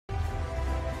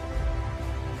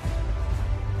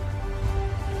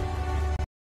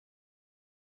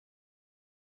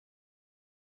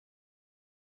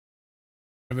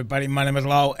Everybody, my name is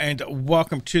Lowell and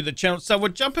welcome to the channel. So we're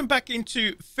jumping back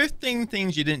into 15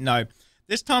 things you didn't know.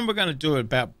 This time we're going to do it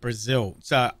about Brazil.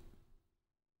 So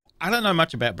I don't know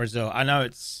much about Brazil. I know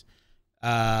it's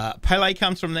Pele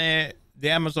comes from there, the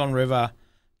Amazon River,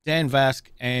 Dan Vasque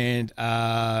and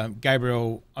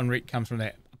Gabriel Henrique comes from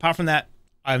there. Apart from that,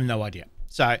 I have no idea.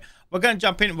 So we're going to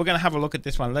jump in. We're going to have a look at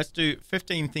this one. Let's do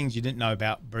 15 things you didn't know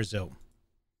about Brazil.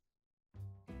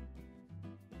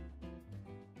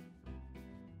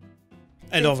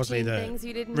 And obviously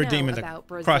the Redeemer, the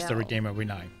Christ the Redeemer, we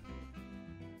know.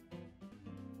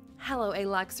 Hello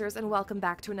Aluxers and welcome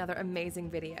back to another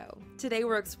amazing video. Today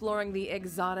we're exploring the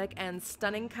exotic and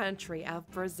stunning country of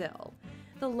Brazil.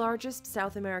 The largest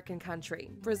South American country,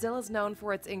 Brazil is known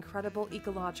for its incredible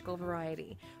ecological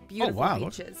variety, beautiful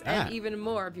beaches, and even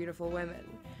more beautiful women.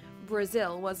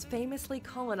 Brazil was famously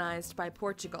colonized by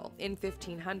Portugal in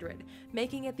 1500,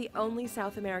 making it the only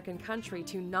South American country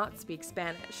to not speak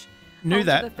Spanish. Knew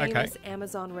that. The famous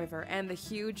Amazon River and the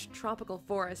huge tropical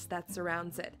forest that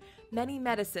surrounds it. Many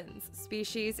medicines,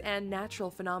 species, and natural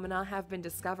phenomena have been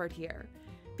discovered here.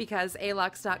 Because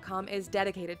Alux.com is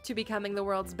dedicated to becoming the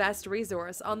world's best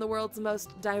resource on the world's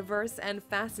most diverse and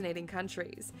fascinating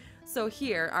countries. So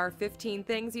here are 15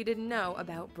 things you didn't know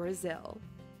about Brazil.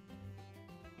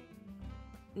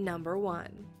 Number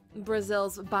 1.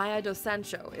 Brazil's Baía do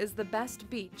Sancho is the best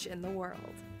beach in the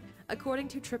world. According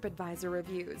to TripAdvisor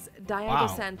reviews, Baía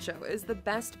do Sancho is the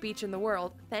best beach in the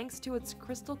world thanks to its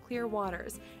crystal clear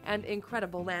waters and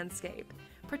incredible landscape.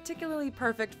 Particularly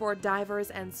perfect for divers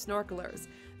and snorkelers,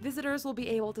 visitors will be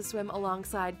able to swim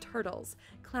alongside turtles,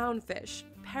 clownfish,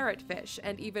 parrotfish,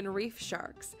 and even reef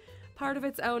sharks. Part of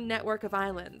its own network of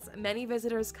islands, many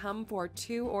visitors come for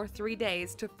 2 or 3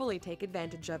 days to fully take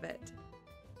advantage of it.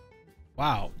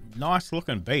 Wow, nice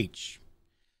looking beach.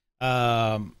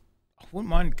 I wouldn't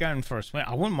mind going for a swim.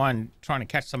 I wouldn't mind trying to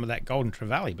catch some of that golden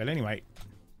trevally, but anyway.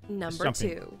 Number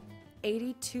 2.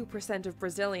 82% of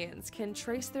Brazilians can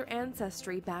trace their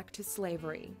ancestry back to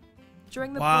slavery.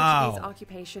 During the Portuguese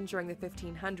occupation during the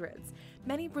 1500s,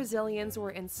 many Brazilians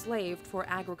were enslaved for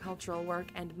agricultural work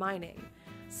and mining.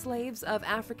 Slaves of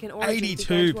African origin began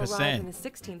to arrive in the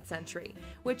 16th century,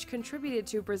 which contributed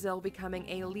to Brazil becoming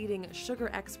a leading sugar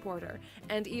exporter,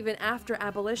 and even after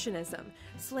abolitionism,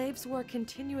 slaves were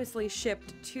continuously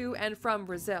shipped to and from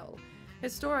Brazil.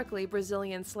 Historically,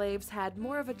 Brazilian slaves had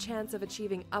more of a chance of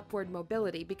achieving upward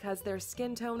mobility because their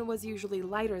skin tone was usually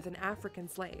lighter than African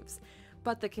slaves.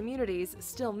 But the communities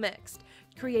still mixed,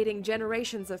 creating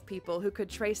generations of people who could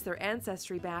trace their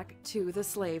ancestry back to the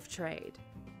slave trade.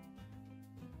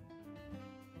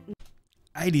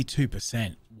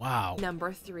 82%. Wow.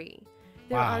 Number 3.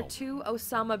 There are 2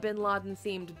 Osama bin Laden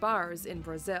themed bars in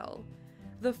Brazil.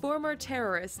 The former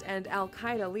terrorist and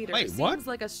Al-Qaeda leader seems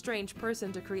like a strange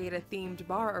person to create a themed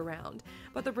bar around,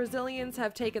 but the Brazilians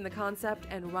have taken the concept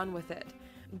and run with it.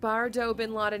 Bar do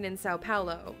Bin Laden in Sao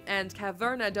Paulo and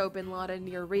Caverna do Bin Laden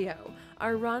near Rio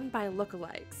are run by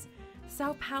lookalikes.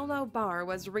 Sao Paulo Bar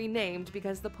was renamed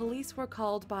because the police were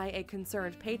called by a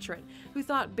concerned patron who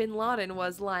thought Bin Laden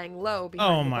was lying low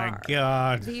behind the bar. Oh my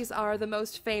God. These are the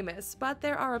most famous, but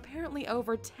there are apparently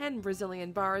over 10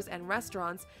 Brazilian bars and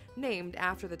restaurants named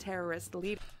after the terrorist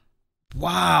leader.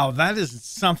 Wow, that is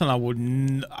something I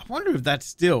wouldn't... I wonder if that's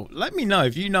still... Let me know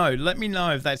if you know. Let me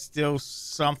know if that's still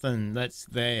something that's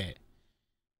there.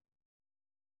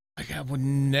 Like, I would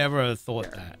never have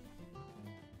thought that.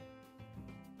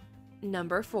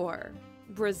 Number 4.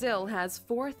 Brazil has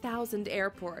 4,000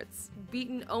 airports,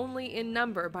 beaten only in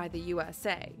number by the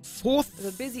USA. 4,000?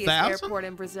 The busiest airport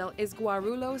in Brazil is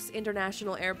Guarulhos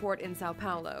International Airport in Sao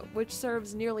Paulo, which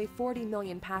serves nearly 40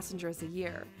 million passengers a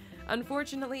year.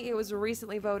 Unfortunately, it was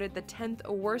recently voted the 10th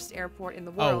worst airport in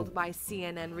the world by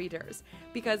CNN readers,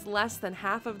 because less than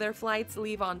half of their flights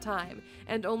leave on time,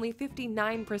 and only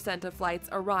 59% of flights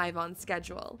arrive on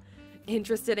schedule.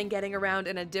 Interested in getting around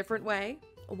in a different way?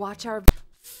 Watch our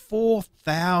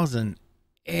 4,000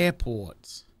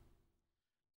 airports.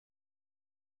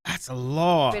 That's a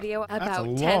lot. Video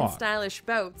about 10 stylish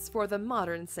boats for the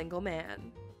modern single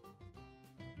man.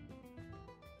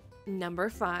 Number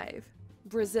 5.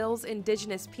 Brazil's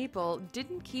indigenous people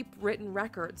didn't keep written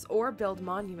records or build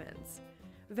monuments.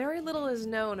 Very little is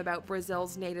known about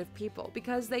Brazil's native people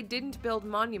because they didn't build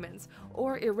monuments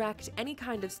or erect any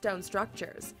kind of stone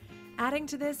structures. Adding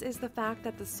to this is the fact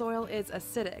that the soil is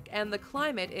acidic and the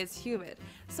climate is humid,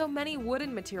 so many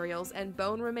wooden materials and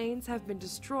bone remains have been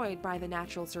destroyed by the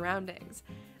natural surroundings.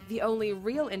 The only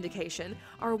real indication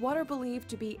are what are believed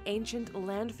to be ancient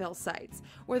landfill sites,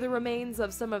 where the remains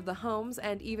of some of the homes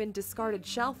and even discarded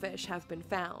shellfish have been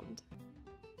found.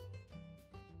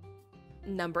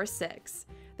 Number 6.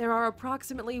 There are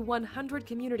approximately 100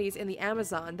 communities in the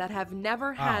Amazon that have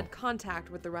never had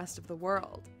contact with the rest of the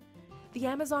world. The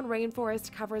Amazon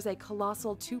rainforest covers a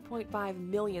colossal 2.5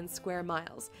 million square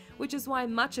miles, which is why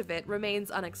much of it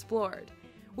remains unexplored.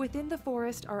 Within the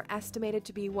forest are estimated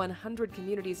to be 100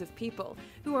 communities of people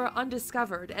who are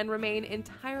undiscovered and remain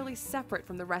entirely separate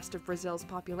from the rest of Brazil's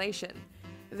population.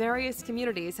 Various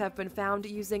communities have been found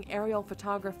using aerial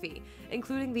photography,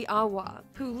 including the Awa,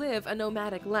 who live a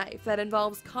nomadic life that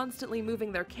involves constantly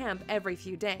moving their camp every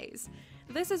few days.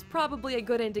 This is probably a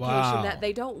good indication that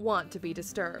they don't want to be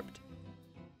disturbed.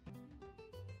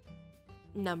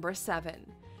 Number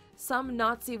 7. Some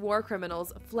Nazi war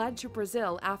criminals fled to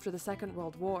Brazil after the Second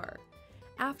World War.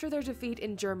 After their defeat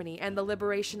in Germany and the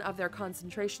liberation of their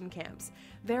concentration camps,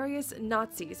 various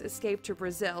Nazis escaped to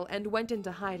Brazil and went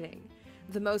into hiding.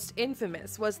 The most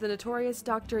infamous was the notorious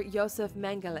Dr. Josef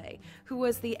Mengele, who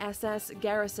was the SS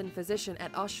garrison physician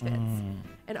at Auschwitz.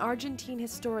 An Argentine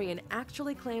historian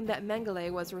actually claimed that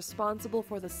Mengele was responsible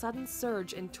for the sudden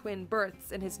surge in twin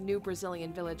births in his new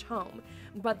Brazilian village home,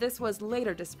 but this was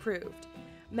later disproved.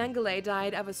 Mengele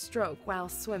died of a stroke while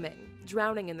swimming,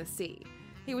 drowning in the sea.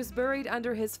 He was buried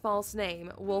under his false name,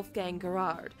 Wolfgang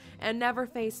Gerhard, and never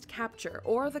faced capture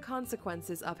or the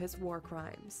consequences of his war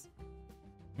crimes.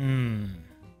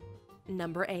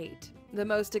 Number 8. The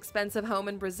most expensive home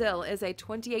in Brazil is a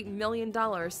 $28 million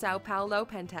Sao Paulo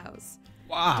penthouse.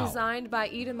 Wow. Designed by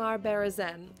Idemar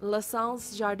Barazen, La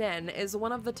Salles Jardim is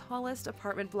one of the tallest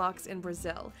apartment blocks in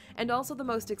Brazil, and also the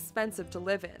most expensive to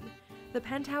live in. The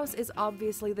penthouse is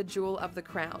obviously the jewel of the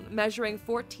crown, measuring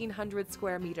 1,400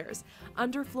 square meters,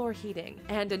 underfloor heating,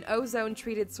 and an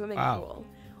ozone-treated swimming pool.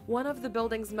 One of the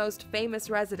building's most famous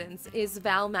residents is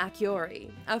Val Machiori,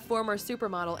 a former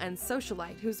supermodel and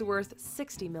socialite who's worth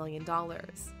 $60 million.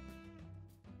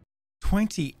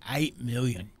 28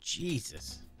 million.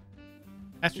 Jesus.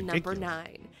 That's ridiculous. Number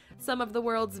 9. Some of the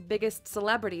world's biggest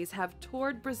celebrities have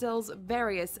toured Brazil's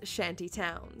various shanty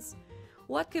towns.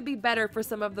 What could be better for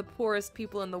some of the poorest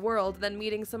people in the world than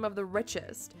meeting some of the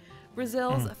richest?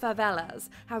 Brazil's favelas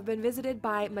have been visited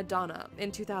by Madonna in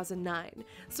 2009,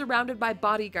 surrounded by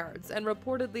bodyguards and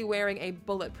reportedly wearing a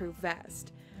bulletproof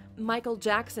vest. Michael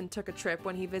Jackson took a trip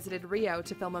when he visited Rio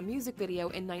to film a music video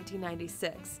in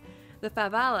 1996. The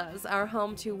favelas are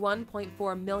home to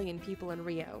 1.4 million people in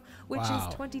Rio, which is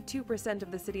 22% of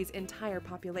the city's entire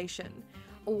population.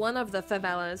 One of the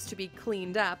favelas to be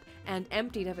cleaned up and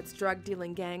emptied of its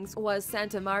drug-dealing gangs was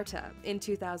Santa Marta in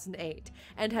 2008,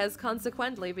 and has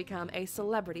consequently become a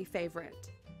celebrity favorite.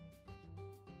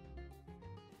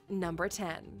 Number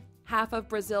 10. Half of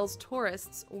Brazil's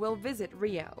tourists will visit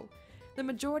Rio. The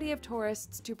majority of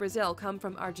tourists to Brazil come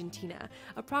from Argentina,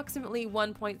 approximately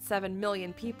 1.7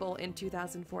 million people in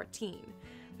 2014.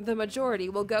 The majority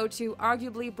will go to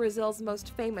arguably Brazil's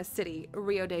most famous city,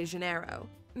 Rio de Janeiro,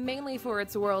 mainly for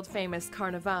its world-famous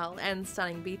carnival and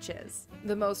stunning beaches.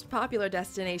 The most popular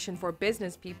destination for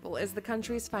business people is the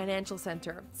country's financial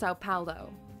center, Sao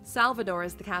Paulo. Salvador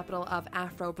is the capital of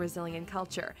Afro-Brazilian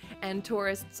culture, and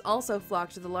tourists also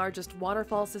flock to the largest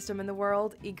waterfall system in the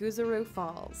world, Iguazu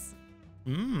Falls.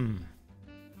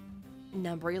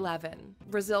 Number 11.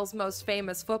 Brazil's most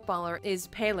famous footballer is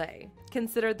Pelé,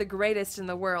 considered the greatest in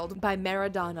the world by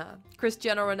Maradona,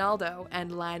 Cristiano Ronaldo,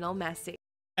 and Lionel Messi.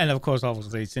 And of course,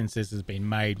 obviously, since this has been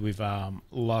made, we've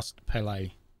lost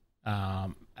Pelé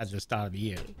at the start of the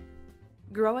year.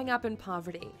 Growing up in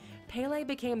poverty, Pelé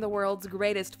became the world's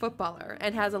greatest footballer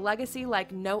and has a legacy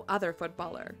like no other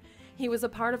footballer. He was a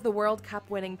part of the World Cup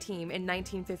winning team in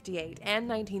 1958 and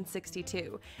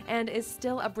 1962, and is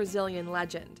still a Brazilian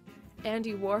legend.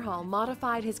 Andy Warhol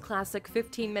modified his classic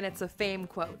 15 minutes of fame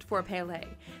quote for Pelé,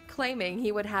 claiming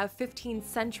he would have 15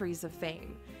 centuries of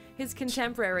fame. His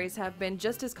contemporaries have been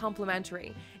just as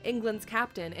complimentary. England's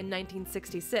captain in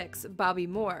 1966, Bobby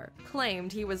Moore,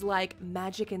 claimed he was like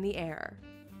magic in the air.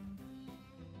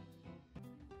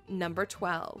 Number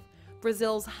 12.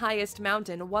 Brazil's highest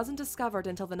mountain wasn't discovered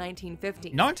until the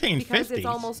 1950s. 1950s? Because it's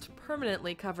almost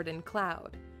permanently covered in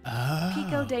cloud.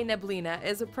 Pico de Neblina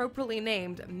is appropriately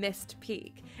named Mist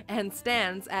Peak and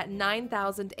stands at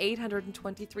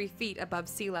 9,823 feet above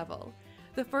sea level.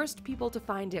 The first people to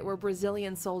find it were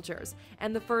Brazilian soldiers,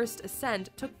 and the first ascent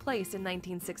took place in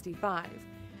 1965.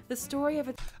 The story of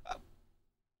its...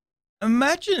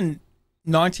 Imagine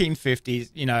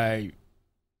 1950s, you know...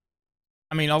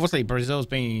 I mean, obviously, Brazil's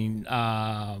been...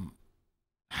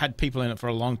 had people in it for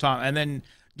a long time, and then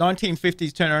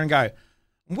 1950s turn around and go,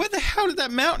 where the hell did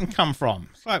that mountain come from?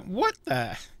 It's like, what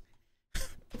the...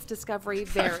 Its discovery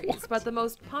varies, but the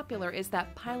most popular is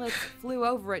that pilots flew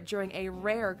over it during a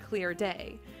rare clear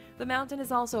day. The mountain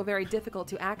is also very difficult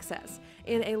to access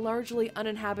in a largely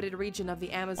uninhabited region of the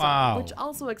Amazon, which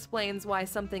also explains why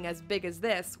something as big as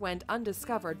this went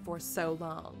undiscovered for so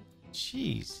long.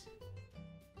 Jeez.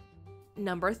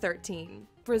 Number 13.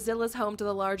 Brazil is home to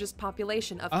the largest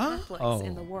population of Catholics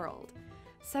in the world.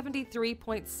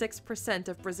 73.6%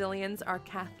 of Brazilians are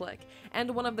Catholic,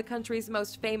 and one of the country's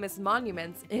most famous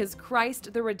monuments is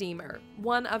Christ the Redeemer,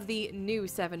 one of the new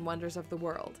 7 wonders of the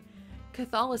world.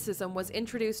 Catholicism was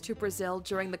introduced to Brazil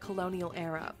during the colonial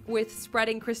era, with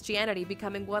spreading Christianity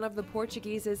becoming one of the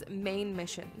Portuguese's main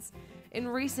missions. In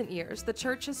recent years, the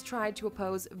church has tried to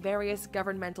oppose various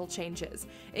governmental changes,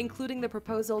 including the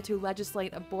proposal to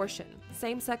legislate abortion,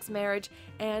 same-sex marriage,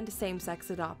 and same-sex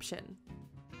adoption.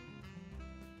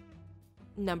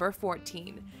 Number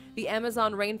 14. The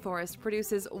Amazon rainforest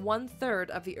produces 1/3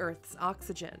 of the Earth's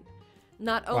oxygen.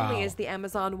 Not only is the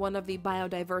Amazon one of the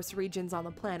biodiverse regions on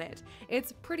the planet,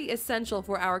 it's pretty essential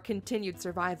for our continued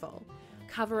survival.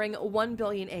 Covering 1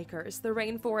 billion acres, the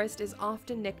rainforest is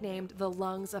often nicknamed the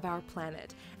lungs of our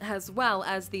planet, as well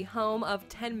as the home of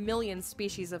 10 million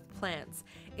species of plants,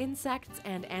 insects,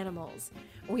 and animals.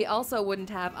 We also wouldn't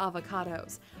have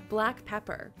avocados, black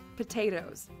pepper,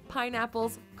 potatoes,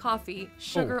 pineapples, coffee,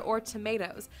 sugar, or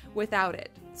tomatoes without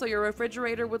it, so your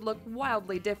refrigerator would look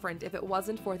wildly different if it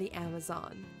wasn't for the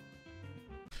Amazon.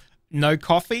 No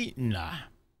coffee? Nah.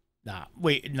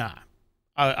 Nah.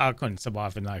 I couldn't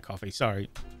survive with no coffee,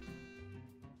 sorry.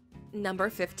 Number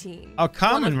 15. Oh,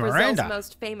 Carmen One of Miranda. Brazil's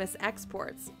most famous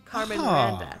exports, Carmen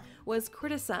Miranda, was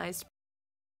criticized.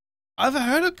 I've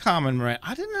heard of Carmen Miranda.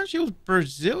 I didn't know she was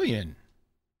Brazilian.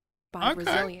 By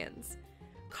Brazilians.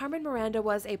 Carmen Miranda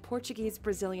was a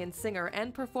Portuguese-Brazilian singer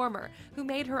and performer who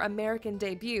made her American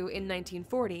debut in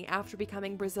 1940 after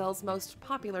becoming Brazil's most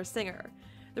popular singer.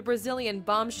 The Brazilian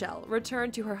bombshell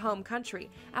returned to her home country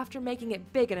after making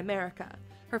it big in America.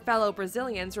 Her fellow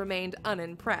Brazilians remained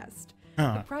unimpressed.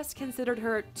 The press considered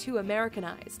her too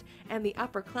Americanized, and the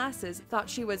upper classes thought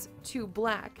she was too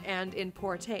black and in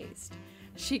poor taste.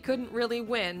 She couldn't really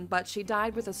win, but she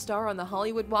died with a star on the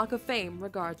Hollywood Walk of Fame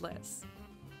regardless.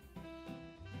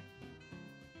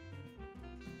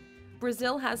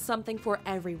 Brazil has something for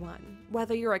everyone.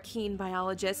 Whether you're a keen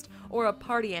biologist or a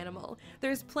party animal,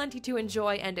 there's plenty to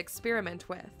enjoy and experiment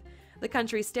with. The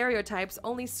country's stereotypes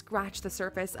only scratch the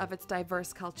surface of its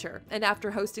diverse culture, and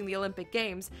after hosting the Olympic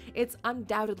Games, it's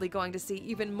undoubtedly going to see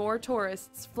even more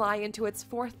tourists fly into its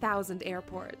 4,000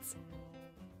 airports.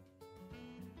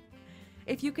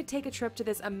 If you could take a trip to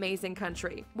this amazing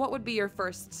country, what would be your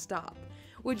first stop?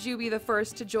 Would you be the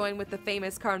first to join with the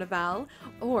famous Carnival?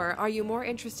 Or are you more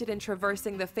interested in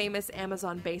traversing the famous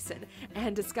Amazon basin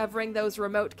and discovering those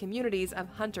remote communities of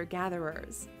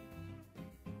hunter-gatherers?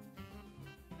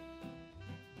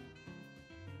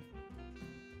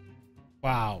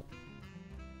 Wow.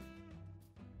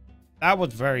 That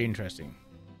was very interesting.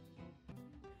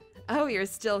 Oh, you're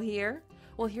still here?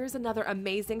 Well, here's another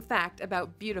amazing fact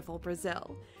about beautiful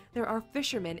Brazil. There are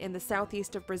fishermen in the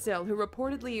southeast of Brazil who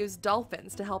reportedly use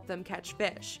dolphins to help them catch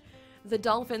fish. The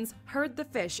dolphins herd the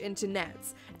fish into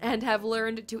nets and have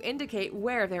learned to indicate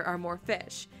where there are more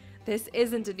fish. This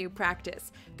isn't a new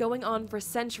practice, going on for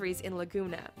centuries in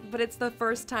Laguna, but it's the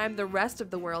first time the rest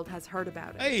of the world has heard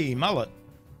about it. Hey, mullet.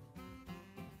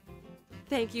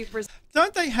 Thank you for...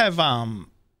 Don't they have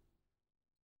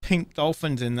pink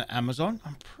dolphins in the Amazon?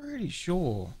 I'm pretty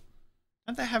sure.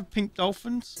 Don't they have pink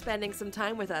dolphins? Spending some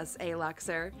time with us,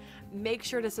 Aluxer. Make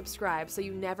sure to subscribe so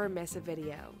you never miss a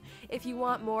video. If you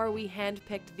want more, we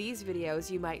handpicked these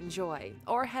videos you might enjoy,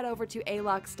 or head over to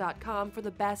alux.com for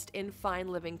the best in fine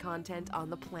living content on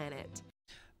the planet.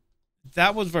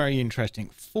 That was very interesting.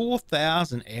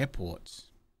 4,000 airports.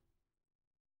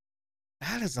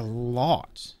 That is a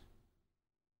lot.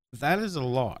 That is a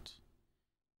lot.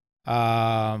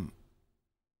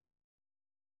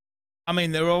 I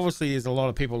mean, there obviously is a lot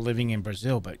of people living in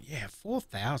Brazil, but yeah,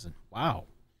 4,000. Wow.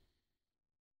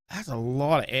 That's a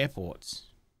lot of airports.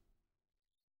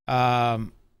 Very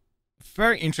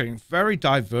interesting, very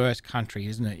diverse country,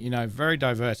 isn't it? You know, very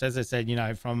diverse. As I said, you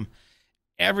know, from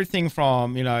everything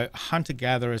from, you know,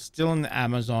 hunter-gatherers, still in the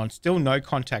Amazon, still no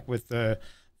contact with the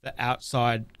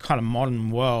outside kind of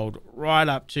modern world, right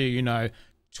up to, you know,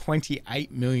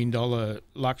 $28 million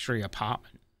luxury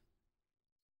apartment.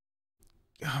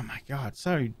 Oh my God,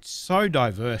 so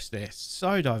diverse there,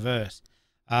 so diverse.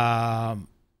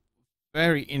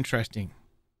 Very interesting.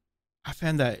 I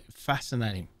found that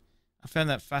fascinating.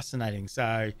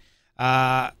 So,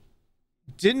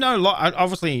 didn't know a lot.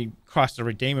 Obviously, Christ the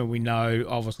Redeemer, we know.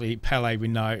 Obviously, Pele, we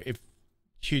know. If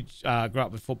huge, grew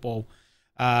up with football,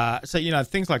 so you know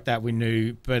things like that we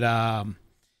knew. But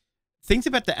things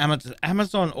about the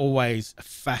Amazon always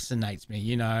fascinates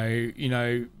me.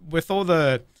 With all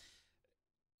the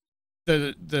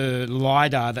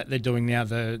lidar that they're doing now,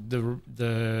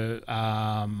 the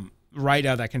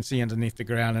radar that can see underneath the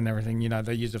ground and everything.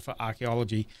 They use it for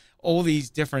archaeology. All these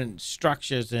different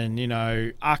structures and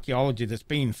archaeology that's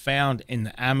being found in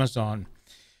the Amazon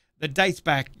that dates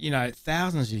back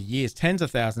thousands of years, tens of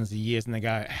thousands of years, and they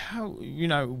go, how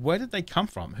where did they come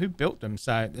from? Who built them?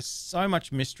 So there's so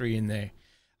much mystery in there.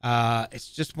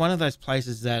 It's just one of those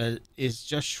places that is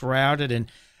just shrouded in.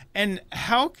 And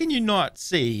how can you not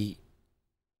see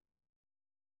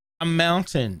a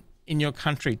mountain in your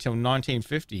country till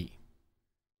 1950?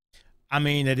 I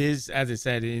mean, it is, as I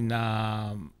said, in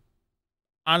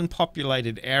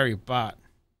unpopulated area, but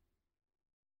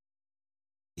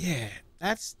yeah,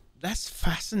 that's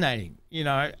fascinating.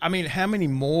 I mean, how many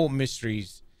more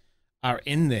mysteries are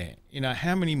in there?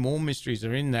 How many more mysteries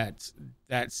are in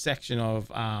that section of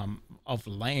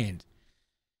land?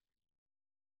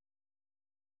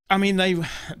 I mean,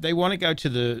 they want to go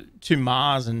to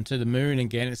Mars and to the moon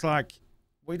again. It's like,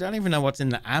 we don't even know what's in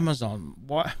the Amazon.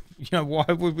 Why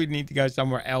would we need to go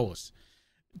somewhere else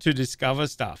to discover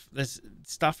stuff? There's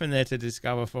stuff in there to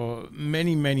discover for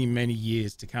many, many, many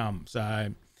years to come.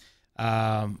 So,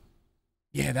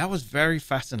 yeah, that was very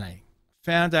fascinating.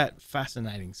 Found that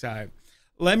fascinating. So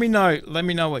let me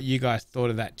know what you guys thought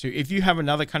of that too. If you have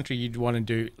another country you'd want to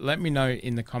do, let me know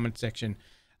in the comment section.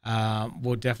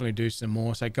 We'll definitely do some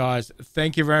more. So guys,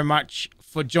 thank you very much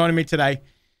for joining me today.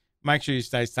 Make sure you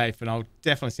stay safe, and I'll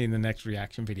definitely see you in the next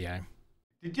reaction video.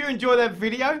 Did you enjoy that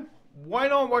video? Why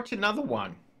not watch another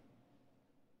one?